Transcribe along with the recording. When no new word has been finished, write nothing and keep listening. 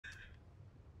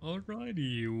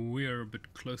Alrighty, we're a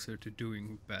bit closer to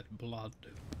doing bad blood.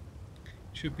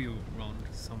 Should be around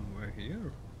somewhere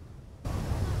here.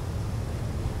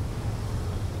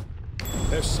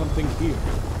 There's something here.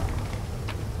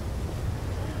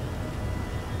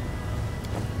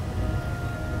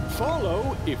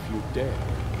 Follow if you dare.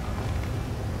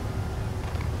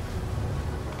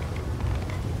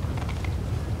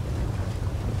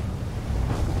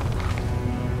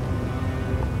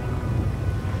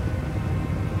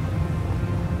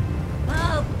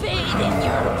 I'll bathe in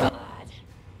your blood.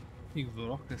 You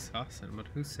rock assassin, but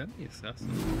who said the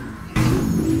assassin?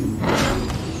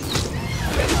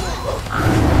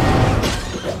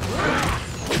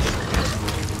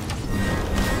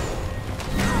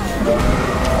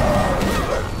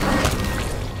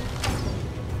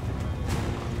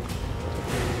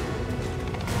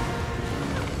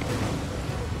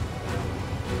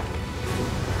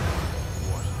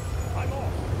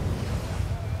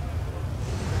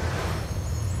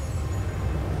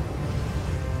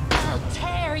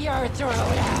 Your throat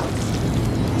out.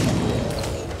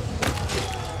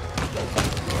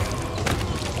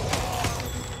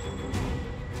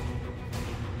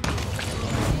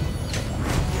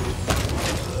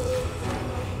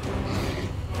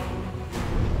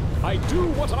 I do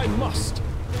what I must.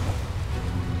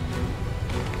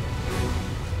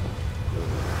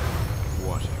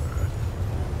 Whatever.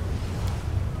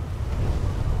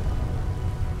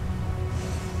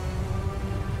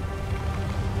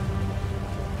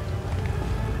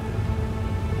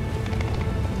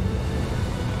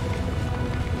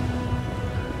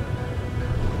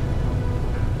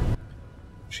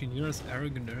 Chineera's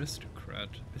arrogant aristocrat,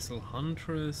 Abyssal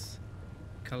Huntress,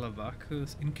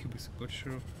 Calavacus, Incubus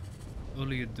Butcher,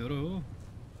 Oleodoro,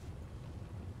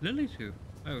 Lilitu.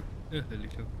 Oh,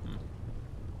 Lilitu.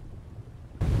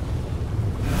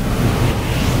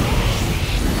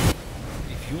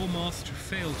 If your master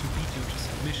failed to beat you to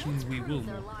submission, we will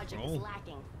not roll.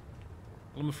 Well,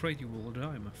 I'm afraid you will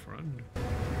die, my friend.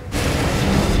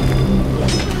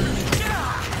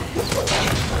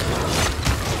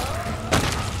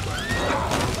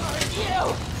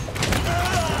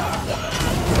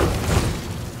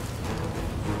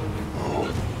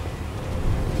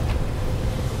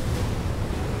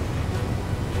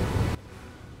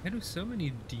 Why do so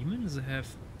many demons have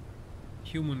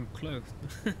human clothes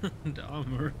and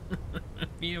armor? I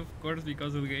mean, of course,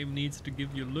 because the game needs to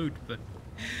give you loot, but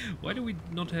why do we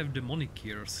not have demonic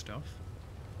gear stuff?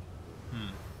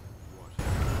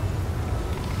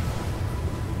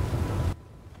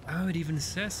 Oh, it even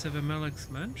says Savamelekh's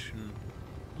mansion.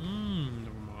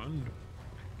 Never mind.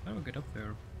 How do I get up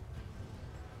there?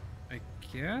 I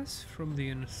guess from the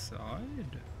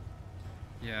inside?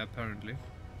 Yeah, apparently.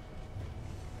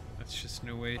 That's just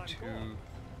no way to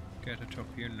get atop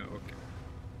here. No, okay.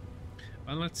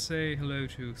 And let's say hello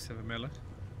to Savamelekh.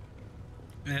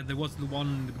 There was the one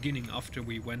in the beginning after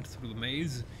we went through the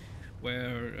maze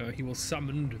where he was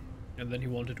summoned and then he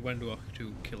wanted Wendwach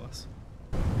to kill us.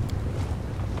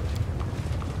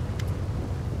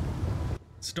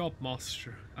 Stop,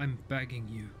 master. I'm begging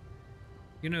you.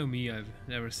 You know me, I've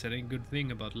never said a good thing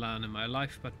about Lan in my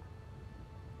life, but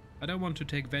I don't want to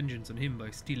take vengeance on him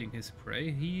by stealing his prey.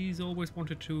 He's always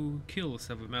wanted to kill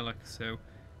Savamelekh, so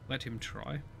let him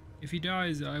try. If he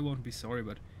dies, I won't be sorry,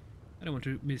 but I don't want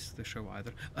to miss the show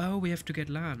either. Oh, we have to get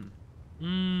Lan.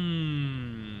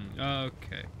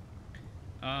 Okay.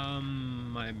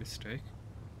 My mistake.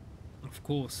 Of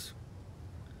course.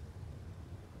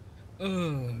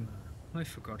 I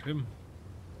forgot him.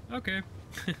 Okay.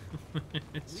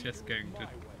 It's just going to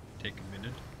take a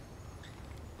minute.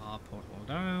 Portal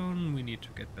down, we need to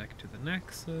get back to the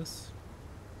Nexus.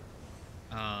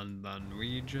 And then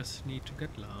we just need to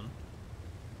get Lan.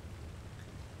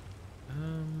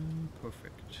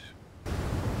 Perfect.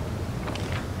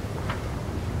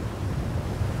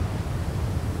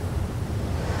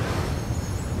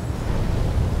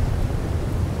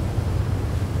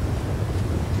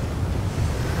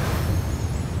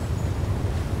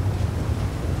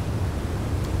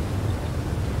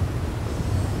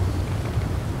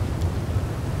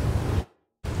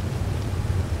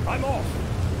 I'm off.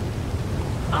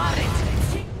 On it.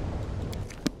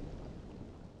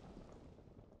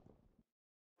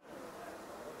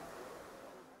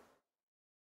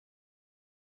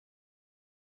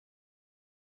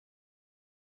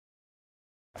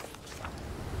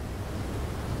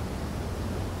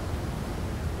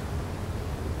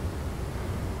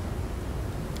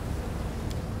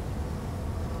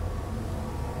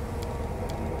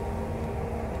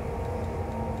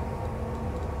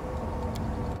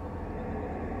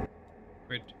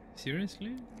 Wait,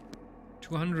 seriously?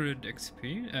 200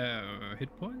 XP,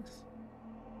 hit points.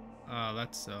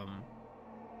 That's a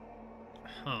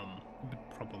bit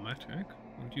problematic,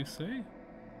 wouldn't you say?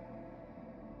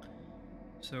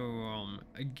 So,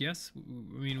 I guess,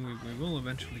 we will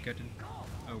eventually get in...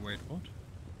 Oh, wait, what?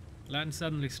 Lan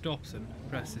suddenly stops and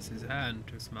presses his hand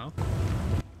to his mouth.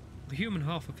 The human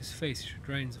half of his face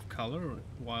drains of color,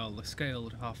 while the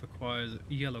scaled half acquires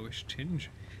a yellowish tinge.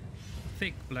 A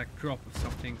thick black drop of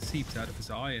something seeps out of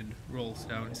his eye and rolls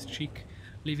down his cheek,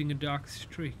 leaving a dark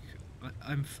streak.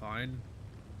 I'm fine.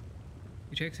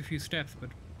 He takes a few steps, but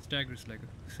staggers like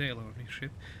a sailor on his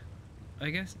ship. I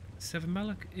guess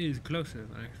Savamelekh is closer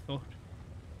than I thought.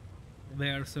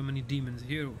 There are so many demons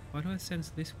here. Why do I sense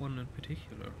this one in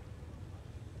particular?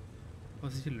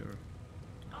 Posilar.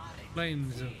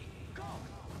 Flames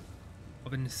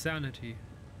of insanity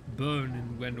burn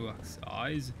in Wendwak's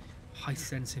eyes. I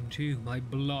sense him too. My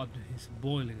blood is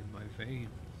boiling in my veins.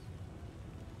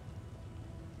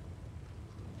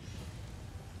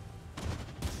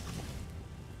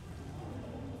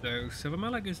 So,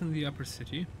 Savamelekh is in the upper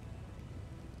city.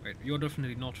 Wait, you're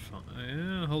definitely not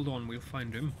fine. Hold on, we'll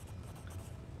find him.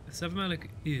 Savamelekh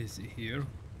is here.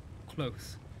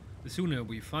 Close. The sooner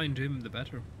we find him, the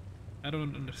better. I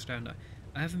don't understand.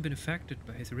 I haven't been affected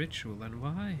by his ritual, then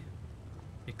why?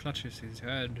 He clutches his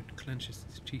head and clenches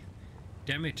his teeth.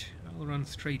 Damn it, I'll run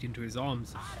straight into his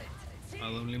arms.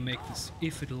 I'll only make this,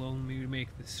 if it'll only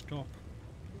make this stop.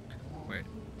 Wait,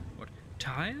 what?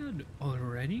 Tired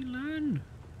already, Lan?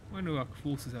 Wendwak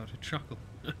forces out a chuckle.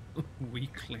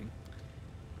 Weakling.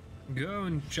 Go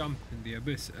and jump in the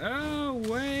abyss. Oh,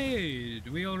 wait!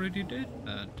 We already did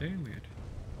that, damn it.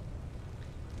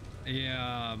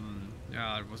 Yeah,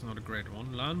 it was not a great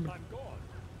one, Lan, but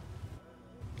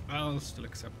I'll still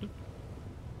accept it.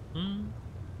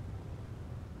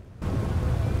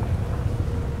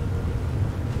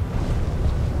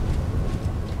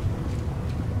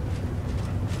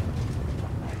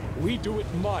 We do it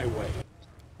my way.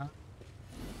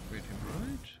 Wait,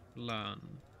 right? Lan.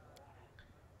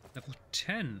 Level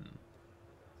 10.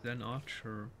 Then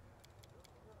Archer.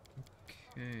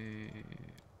 Okay.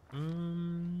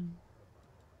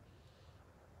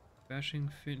 Bashing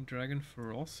Fin, Dragon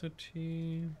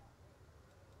Ferocity.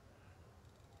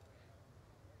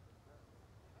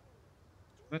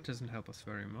 That doesn't help us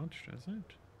very much, does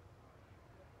it?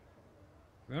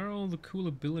 Where are all the cool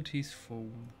abilities for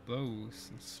bows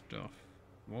and stuff?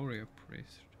 Warrior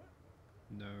Priest.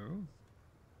 No.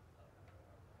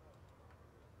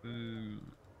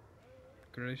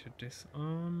 Greater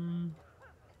Disarm.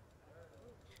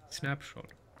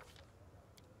 Snapshot.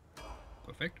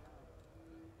 Perfect.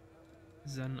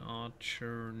 Zen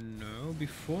Archer, no.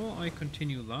 Before I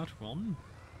continue that one,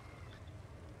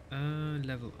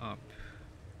 level up.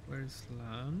 Where's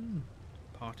Lan?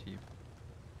 Party.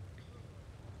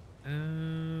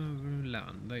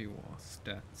 Lan, there you are.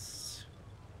 Stats.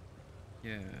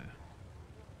 Yeah.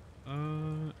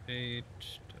 8.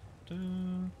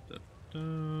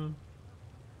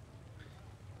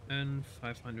 And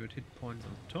 500 hit points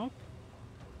on top.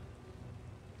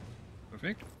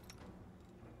 Perfect.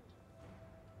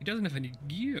 He doesn't have any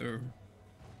gear.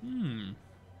 Because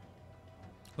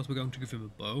we're going to give him a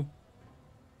bow.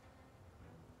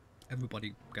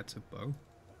 Everybody gets a bow.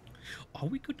 Oh,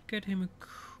 we could get him a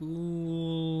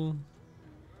cool...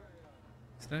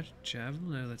 Is that a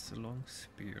javelin? No, that's a long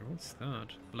spear. What's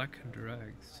that? Blackened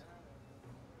rags.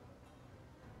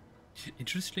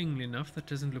 Interestingly enough, that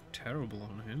doesn't look terrible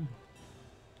on him.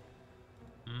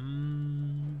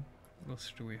 What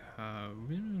else do we have?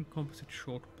 We have a composite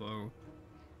short bow.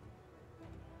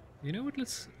 You know what?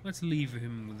 Let's leave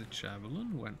him with the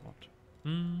javelin. Why not?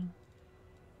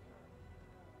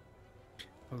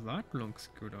 Oh, that looks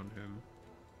good on him.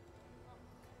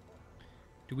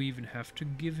 Do we even have to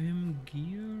give him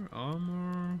gear,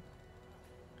 armor?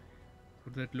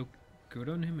 Would that look good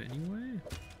on him anyway?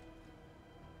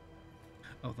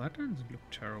 Oh, that doesn't look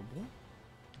terrible.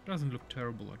 It doesn't look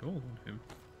terrible at all on him.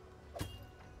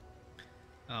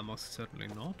 Most certainly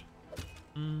not.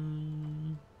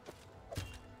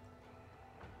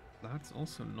 That's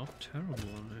also not terrible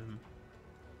on him.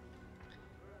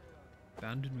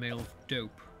 Banded Mail of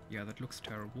Dope. Yeah, that looks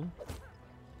terrible.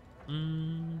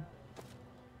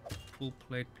 Full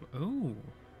plate. Oh,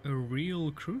 a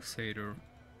real Crusader.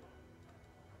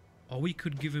 Or we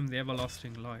could give him the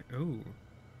Everlasting Light. Oh.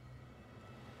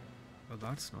 Well,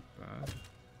 that's not bad.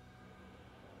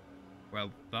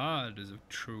 Well, that is a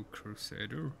true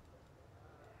Crusader.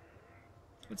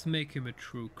 Let's make him a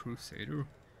true Crusader.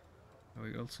 Are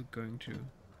we also going to...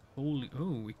 Holy...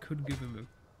 Oh, we could give him a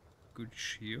good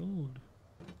shield.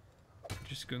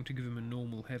 Just going to give him a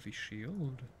normal heavy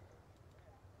shield.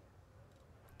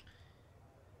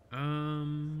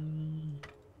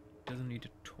 Doesn't need a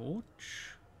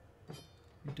torch.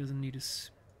 He doesn't need a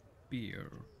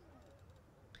spear.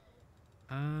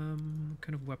 What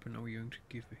kind of weapon are we going to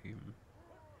give him?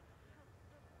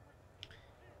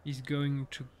 He's going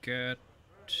to get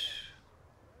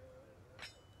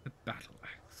a battle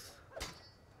axe.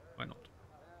 Why not?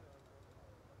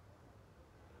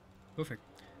 Perfect.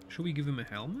 Should we give him a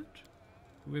helmet?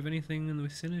 Do we have anything in the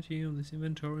vicinity of this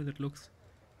inventory that looks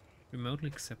remotely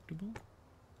acceptable?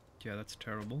 Yeah, that's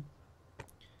terrible.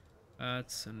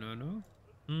 That's a no-no.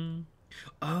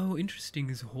 Oh, interesting.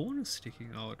 His horn is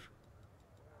sticking out.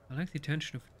 I like the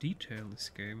attention of detail in this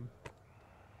game.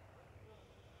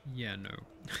 Yeah, no.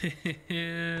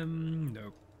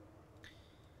 No.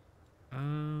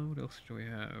 What else do we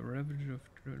have? Ravage of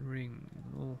ring.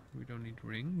 Oh, we don't need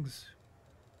rings.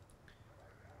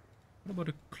 What about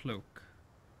a cloak?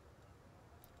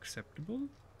 Acceptable?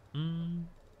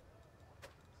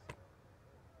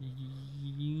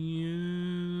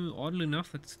 Yeah, oddly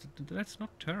enough, that's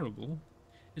not terrible.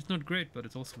 It's not great, but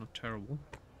it's also not terrible.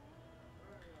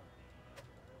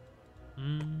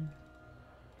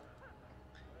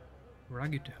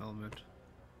 Rugged helmet.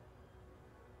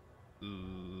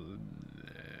 No.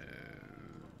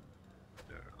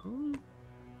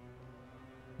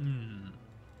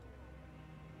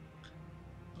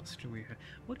 What else do we have?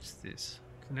 What's this?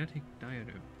 Kinetic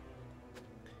diadem.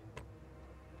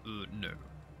 No.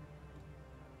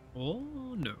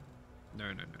 Oh, no.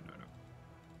 No.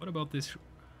 What about this?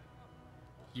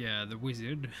 Yeah, the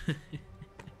wizard.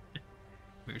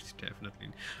 Most definitely.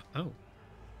 Oh,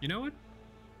 you know what?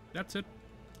 That's it.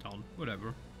 Done.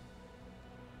 Whatever.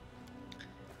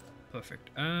 Perfect.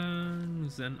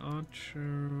 And Zen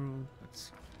Archer.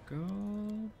 Let's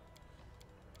go.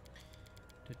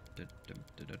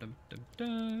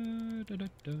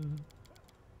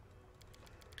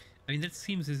 I mean, that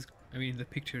seems as... I mean, the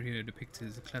picture here depicts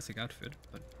his classic outfit,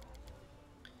 but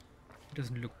it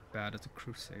doesn't look bad as a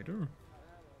crusader.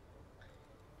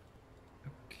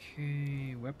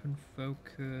 Okay, weapon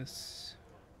focus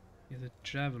is a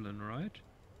javelin, right?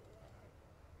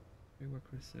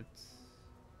 Prerequisites.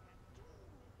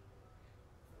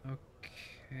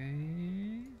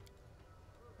 Okay.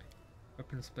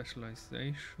 Weapon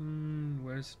specialization.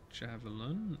 Where's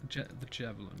javelin? The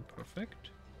javelin,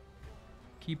 perfect.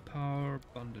 Key power,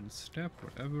 abundant step,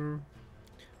 whatever.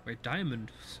 Wait,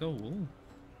 diamond soul.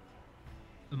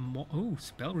 Oh,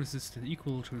 spell resistance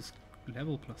equal to his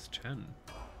level plus 10.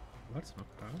 Well, that's not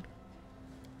bad.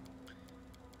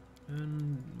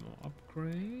 And more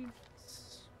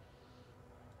upgrades.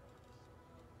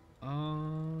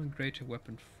 Greater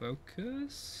weapon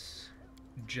focus.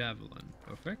 Javelin,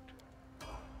 perfect.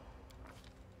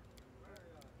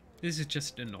 This is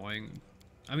just annoying.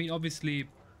 I mean, obviously,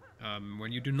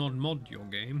 when you do not mod your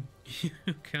game, you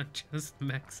can't just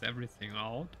max everything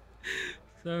out.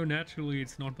 So naturally,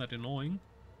 it's not that annoying.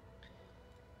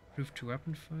 Improved to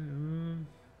weapon fire.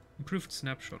 Improved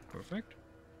snapshot, perfect.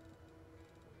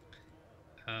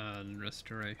 And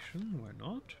restoration, why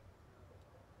not?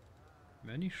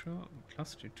 Many shot,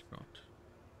 clustered shot.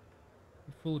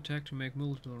 Full attack to make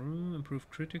multiple room. Improve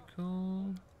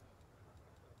critical.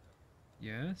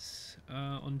 Yes.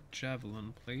 On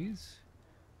javelin, please.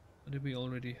 Or did we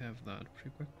already have that?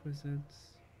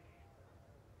 Prerequisites.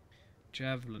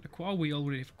 Javelin. Oh, we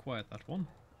already have acquired that one.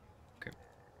 Okay.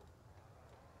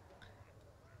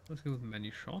 Let's go with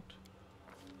many shot.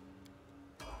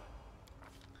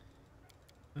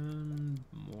 And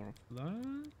more of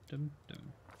that. Dum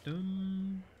dum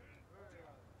dum.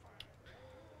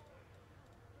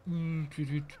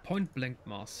 Point blank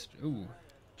master. Oh,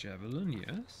 javelin,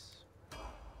 yes.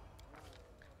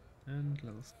 And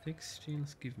level 16.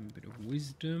 Let's give him a bit of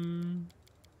wisdom.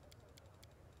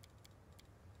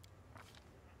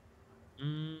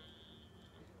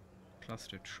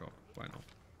 Clustered shot. Why not?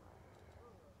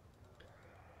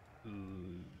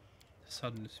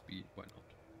 Sudden speed. Why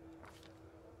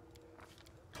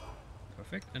not?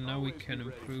 Perfect. And now we can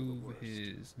improve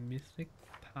his mythic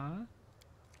path.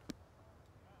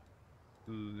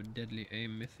 Deadly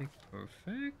aim mythic.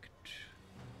 Perfect.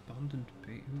 Abundant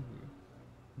pay.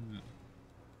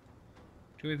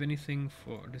 Do we have anything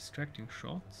for distracting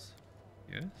shots?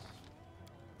 Yes.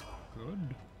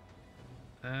 Good.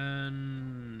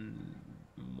 And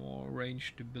more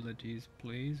ranged abilities,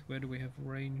 please. Where do we have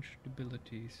ranged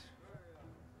abilities?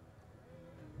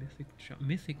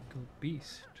 Mythical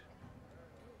beast.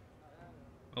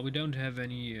 Well, we don't have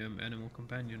any animal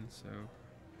companions, so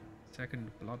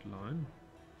second bloodline.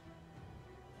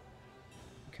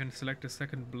 We can select a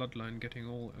second bloodline, getting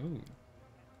all... Oh.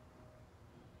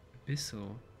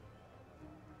 Abyssal.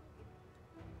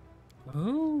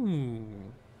 Oh.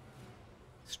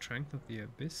 Strength of the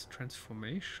Abyss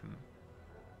transformation.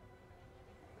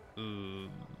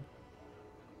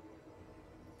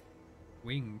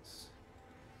 Wings.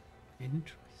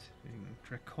 Interesting.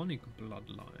 Draconic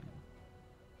bloodline.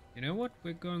 You know what?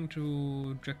 We're going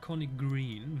to Draconic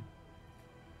Green.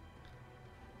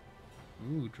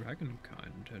 Ooh,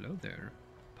 Dragonkind. Hello there.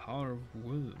 Power of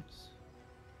Wolves.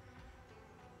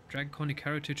 Draconic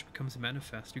heritage becomes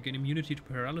manifest. You gain immunity to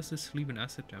paralysis, sleep, and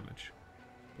acid damage.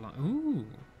 Ooh.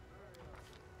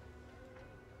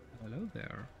 Hello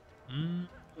there.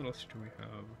 What else do we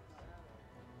have?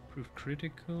 Proof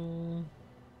critical.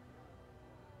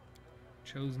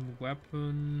 Chosen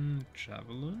weapon.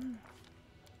 Javelin.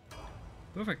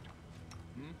 Perfect.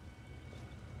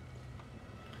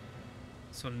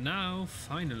 So now,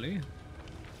 finally,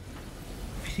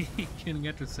 we can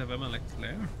get to Savamelek's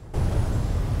lair.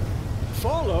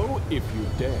 Follow if you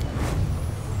dare.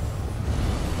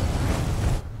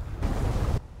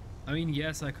 I mean,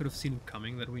 yes, I could have seen it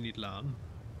coming that we need Lan.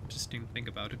 Just didn't think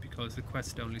about it because the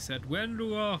quest only said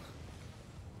Wenduach.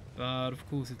 But of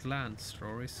course it's Lan's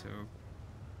story, so...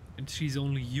 And she's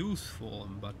only useful,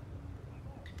 but...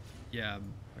 Yeah,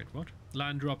 wait, what?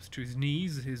 Lan drops to his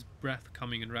knees, his breath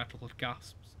coming in rattled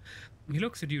gasps. He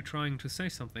looks at you trying to say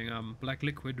something, black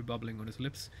liquid bubbling on his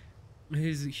lips.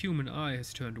 His human eye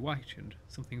has turned white, and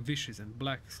something vicious and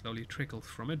black slowly trickles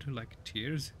from it, like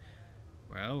tears.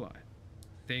 Well, I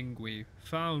think we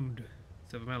found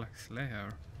Savamelek's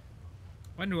lair.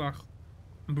 Wenduach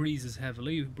breathes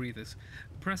heavily,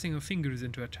 pressing her fingers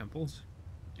into her temples.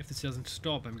 If this doesn't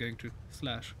stop, I'm going to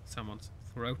slash someone's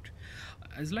throat.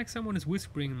 It's like someone is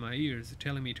whispering in my ears,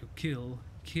 telling me to kill,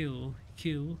 kill,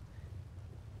 kill.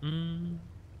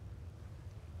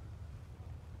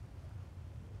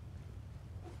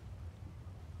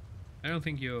 I don't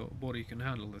think your body can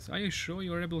handle this. Are you sure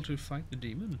you're able to fight the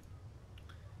demon?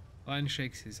 Lion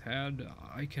shakes his head.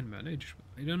 I can manage.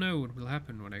 I don't know what will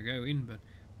happen when I go in, but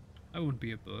I won't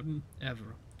be a burden,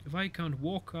 ever. If I can't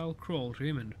walk, I'll crawl to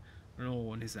him and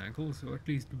gnaw on his ankles, or at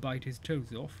least bite his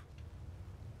toes off.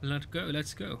 Let's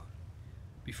go.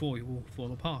 Before you all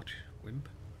fall apart, wimp.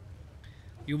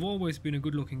 You've always been a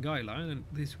good-looking guy, Lion, and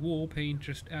this war paint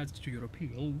just adds to your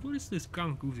appeal. What is this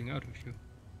gunk oozing out of you?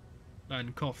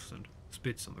 Lion coughs and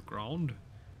spits on the ground.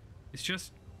 It's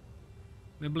just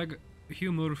the black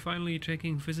humor finally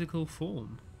taking physical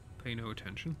form. Pay no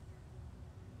attention.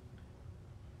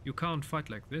 You can't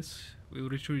fight like this. We'll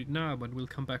retreat now, but we'll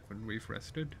come back when we've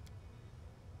rested.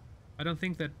 I don't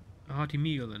think that a hearty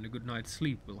meal and a good night's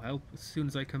sleep will help. As soon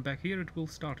as I come back here, it will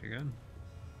start again.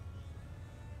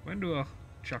 Wenduach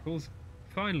chuckles.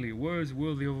 Finally, words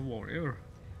worthy of a warrior.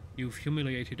 You've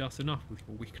humiliated us enough with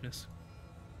your weakness.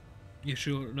 You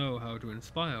sure know how to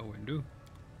inspire, Wendu.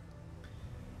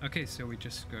 Okay, so we're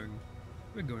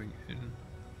going in.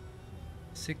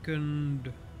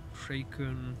 Sickened,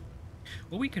 shaken.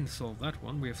 Well, we can solve that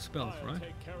one. We have spells, right?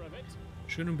 Take care of it.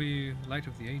 Shouldn't be Light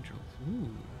of the Angels. Ooh.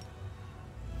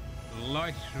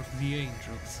 Light of the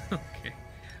Angels. Okay.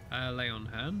 Lay on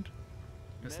hand.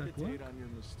 Does that work? On your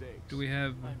mistakes. Do we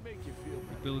have Make you feel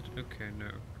better. build? Okay,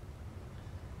 no.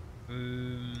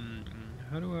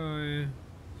 How do I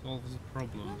solve the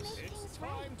problems? It's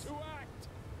time to act.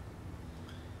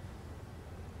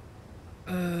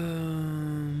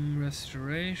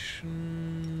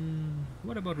 Restoration.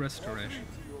 What about restoration?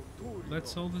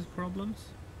 Let's solve his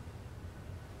problems.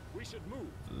 We should move.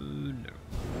 No.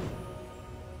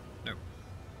 No.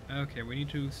 Okay, we need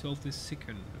to solve this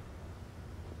sickened.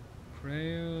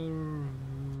 Prayer.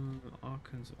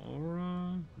 Arcan's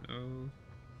aura. No.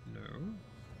 No.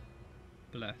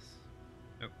 Bless.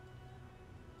 No.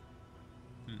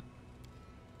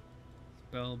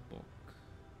 Spell book.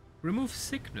 Remove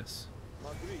sickness.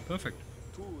 Perfect.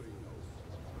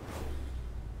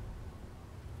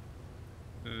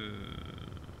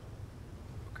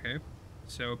 Okay.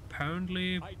 So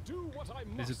apparently I do what I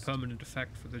there's a must. permanent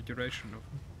effect for the duration of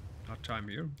our time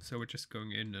here. So we're just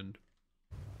going in and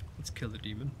let's kill the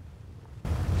demon.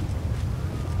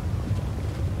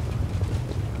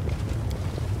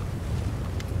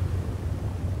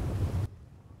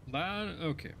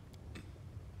 Okay.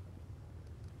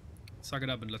 Suck it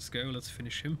up and let's go. Let's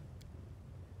finish him.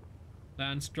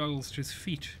 Lan struggles to his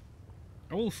feet.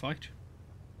 I will fight.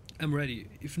 I'm ready.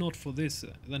 If not for this,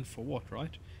 then for what,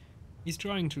 right? He's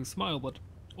trying to smile, but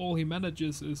all he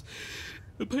manages is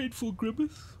a painful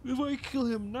grimace. If I kill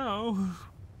him now,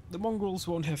 the mongrels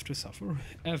won't have to suffer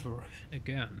ever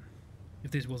again.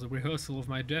 If this was a rehearsal of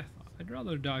my death, I'd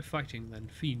rather die fighting than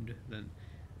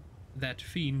that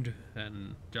fiend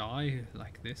than die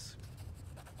like this.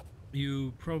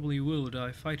 You probably will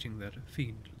die fighting that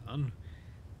fiend, Lan.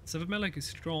 Savamelekh is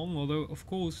strong, although of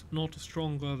course not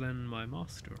stronger than my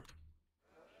master.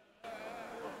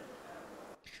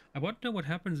 I want to know what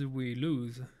happens if we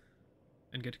lose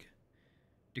and get...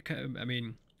 I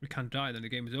mean, we can't die, then the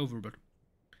game is over, but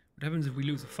what happens if we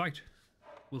lose a fight?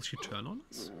 Will she turn on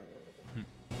us?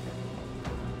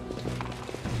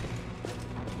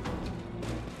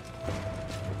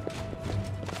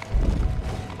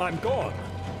 I'm gone.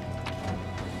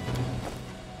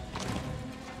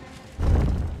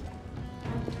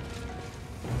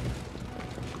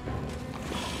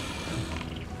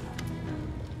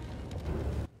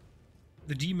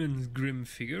 The demon's grim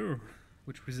figure,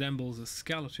 which resembles a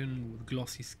skeleton with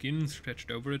glossy skin stretched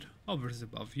over it, hovers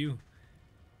above you.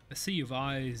 A sea of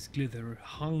eyes glither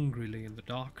hungrily in the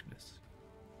darkness.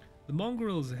 The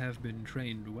mongrels have been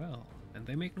trained well, and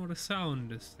they make not a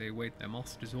sound as they wait their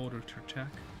master's order to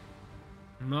attack.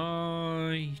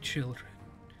 My children,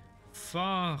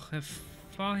 have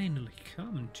finally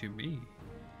come to me.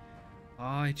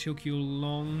 I took you a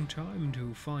long time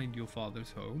to find your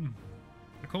father's home.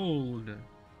 Cold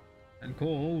and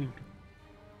cold.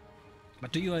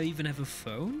 But do you even have a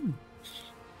phone?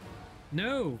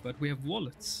 No, but we have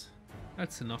wallets.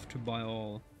 That's enough to buy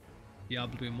all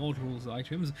Diablo Immortal's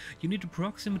items. You need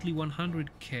approximately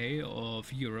 100k of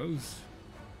euros,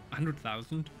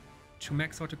 100,000, to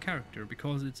max out a character,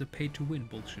 because it's a pay-to-win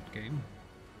bullshit game.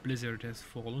 Blizzard has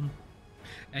fallen.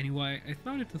 Anyway, I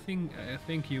started to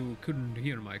think you couldn't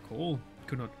hear my call,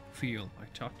 could not feel my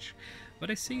touch, but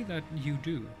I see that you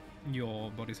do. Your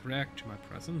bodies react to my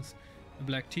presence. The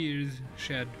black tears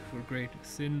shed for great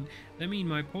sin. They mean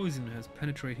my poison has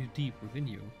penetrated deep within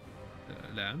you.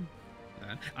 Lan?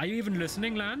 Lan? Are you even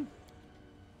listening, Lan?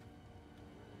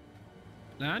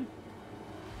 Lan?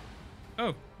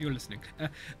 Oh, you're listening.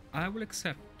 I will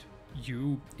accept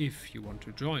you if you want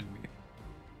to join me.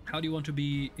 How do you want to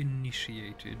be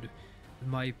initiated?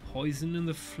 My poison in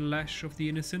the flesh of the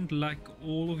innocent, like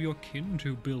all of your kin,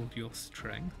 to build your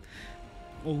strength?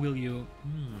 Or will you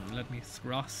let me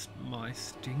thrust my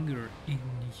stinger in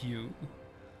you?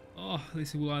 Oh,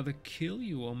 this will either kill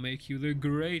you or make you the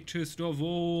greatest of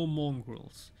all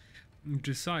mongrels.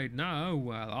 Decide now,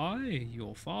 while I,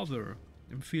 your father,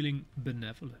 am feeling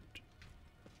benevolent.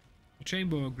 The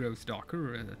chamber grows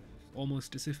darker,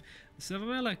 almost as if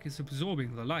Savamelekh is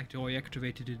absorbing the light, or he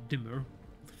activated it dimmer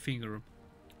with a finger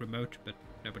remote, but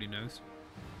nobody knows.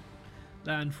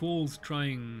 Lan falls,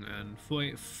 trying and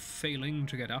failing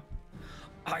to get up.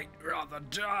 I'd rather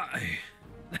die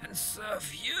than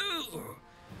serve you.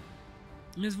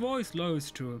 His voice lowers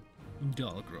to a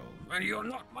dull growl. And you're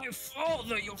not my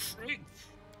father, you freak.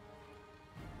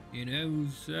 You know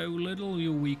so little,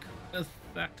 you weak,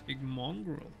 pathetic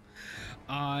mongrel.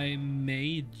 I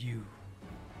made you.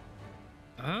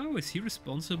 Oh, is he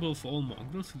responsible for all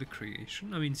mongrels for the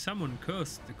creation? I mean, someone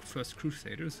cursed the first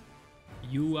Crusaders.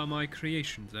 You are my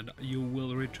creations, and you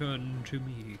will return to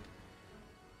me.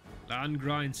 Lan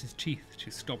grinds his teeth to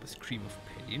stop a scream of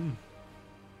pain.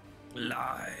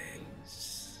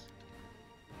 Lies.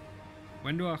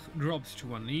 Wendoach drops to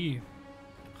one knee.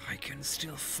 I can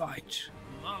still fight,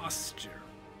 master.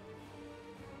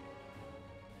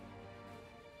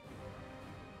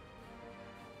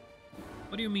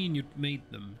 What do you mean you made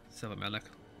them,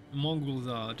 Savamelekh? Mongrels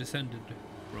are descended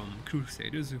from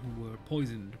Crusaders who were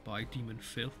poisoned by demon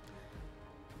filth.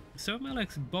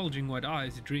 Savamelek's bulging white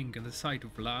eyes drink in the sight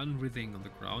of Lan writhing on the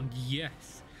ground.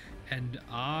 Yes, and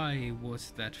I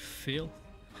was that filth.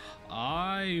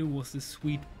 I was the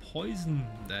sweet poison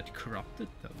that corrupted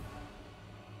them.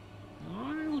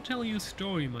 I will tell you a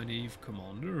story, my naive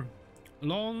commander. A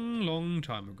long, long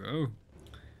time ago,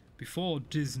 before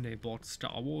Disney bought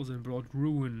Star Wars and brought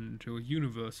ruin to a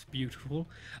universe beautiful,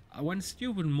 when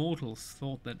stupid mortals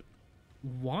thought that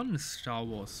one Star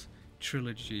Wars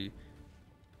trilogy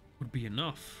would be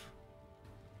enough.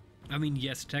 I mean,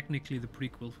 yes, technically the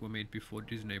prequels were made before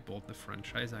Disney bought the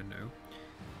franchise, I know.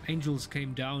 Angels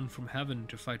came down from heaven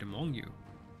to fight among you.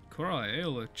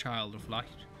 Korael, a child of light,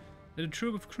 led a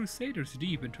troop of crusaders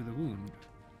deep into the wound.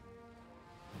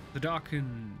 The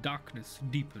darkness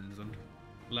deepens and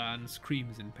Lan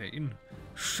screams in pain.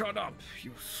 Shut up,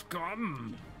 you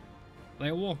scum!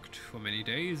 They walked for many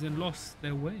days and lost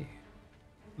their way.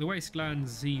 The wasteland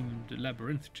seemed a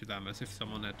labyrinth to them, as if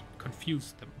someone had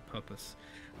confused them on purpose.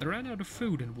 They ran out of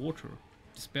food and water.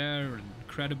 Despair and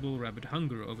incredible rabid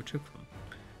hunger overtook them.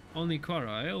 Only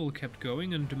Korael kept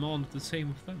going and demanded the same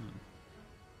of them.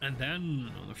 And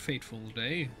then, on a fateful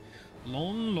day,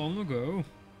 long, long ago,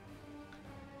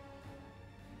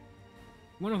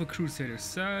 One of the Crusaders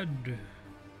said,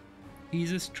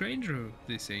 "He's a stranger,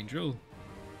 this angel.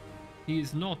 He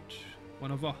is not one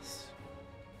of us.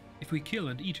 If we kill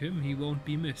and eat him, he won't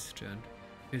be missed, and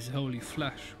his holy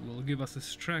flesh will give us the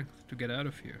strength to get out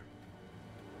of here."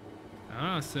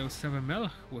 Ah, so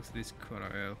Savamelekh was this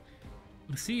Korael.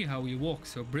 See how he walks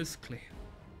so briskly,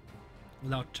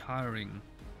 without tiring.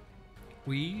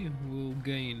 We will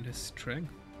gain his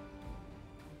strength.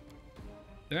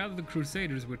 The other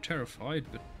Crusaders were terrified,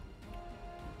 but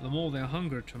the more their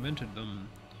hunger tormented them,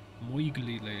 the more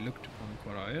eagerly they looked upon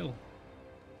Korael.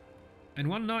 And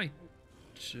one night,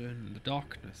 in the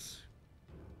darkness,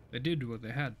 they did what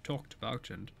they had talked about,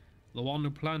 and the one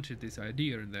who planted this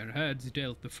idea in their heads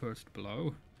dealt the first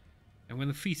blow. And when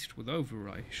the feast was over,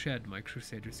 I shed my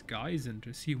Crusader's guise and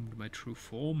assumed my true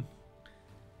form.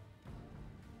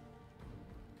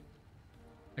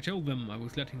 I told them I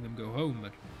was letting them go home,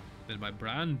 but that my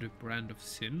brand of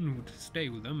sin, would stay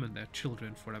with them and their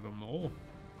children forevermore.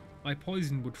 My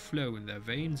poison would flow in their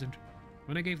veins, and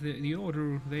when I gave the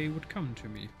order, they would come to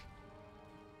me.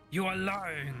 "You are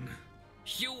lying!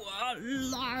 You are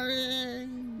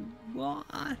lying!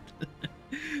 What?"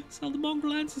 So the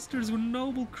Mongol ancestors were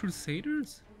noble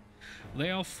Crusaders? They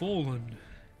are fallen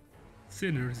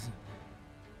sinners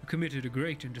who committed a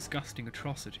great and disgusting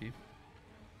atrocity.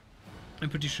 I'm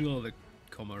pretty sure the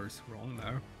comma is wrong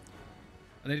there.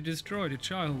 They destroyed a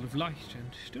child of light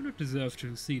and do not deserve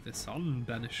to see the sun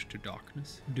banished to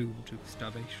darkness, doomed to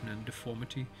starvation and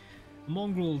deformity. The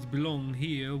mongrels belong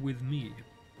here with me.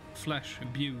 Flesh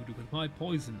imbued with my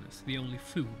poison is the only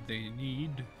food they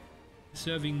need.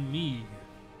 Serving me,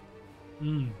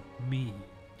 me,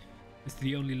 is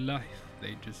the only life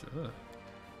they deserve.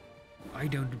 I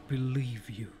don't believe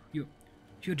you.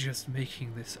 You're just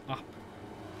making this up.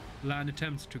 Lan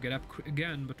attempts to get up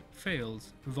again, but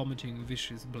fails, vomiting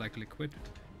vicious black liquid.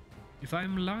 If I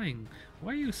am lying,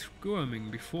 why are you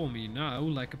squirming before me now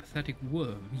like a pathetic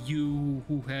worm? You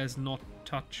who has not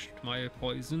touched my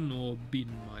poison or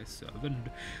been my servant.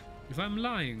 If I'm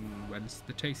lying, whence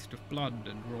the taste of blood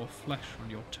and raw flesh on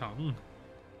your tongue?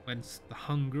 Whence the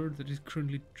hunger that is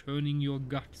currently turning your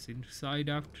guts inside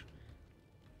out?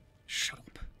 Shut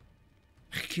up.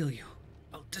 I'll kill you.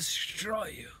 I'll destroy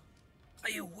you.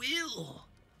 I will.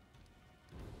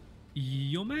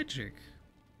 Your magic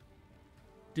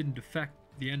didn't affect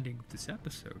the ending of this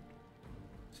episode.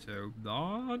 So,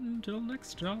 until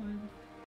next time.